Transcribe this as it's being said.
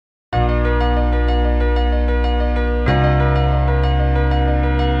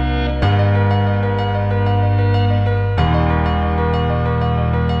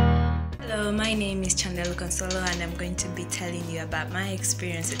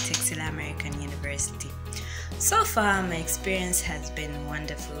experience at Texila American University. So far, my experience has been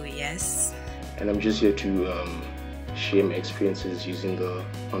wonderful, yes. And I'm just here to share my experiences using the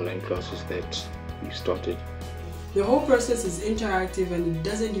online classes that we started. The whole process is interactive and it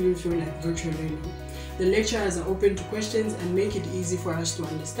doesn't even feel like virtual learning. The lecturers are open to questions and make it easy for us to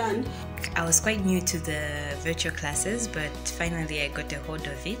understand. I was quite new to the virtual classes, but finally I got a hold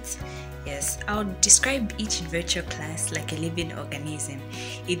of it. Yes, I would describe each virtual class like a living organism.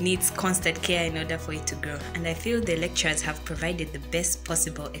 It needs constant care in order for it to grow, and I feel the lecturers have provided the best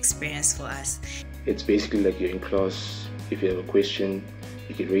possible experience for us. It's basically like you're in class. If you have a question,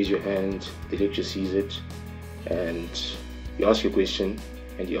 you can raise your hand, the lecturer sees it, and you ask your question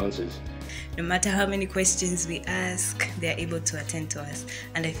and he answers. No matter how many questions we ask, they are able to attend to us,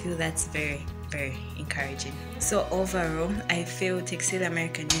 and I feel that's very, very encouraging. So overall, I feel Texila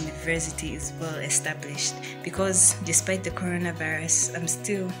American University is well established because despite the coronavirus, I'm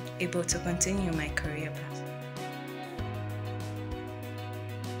still able to continue my career path.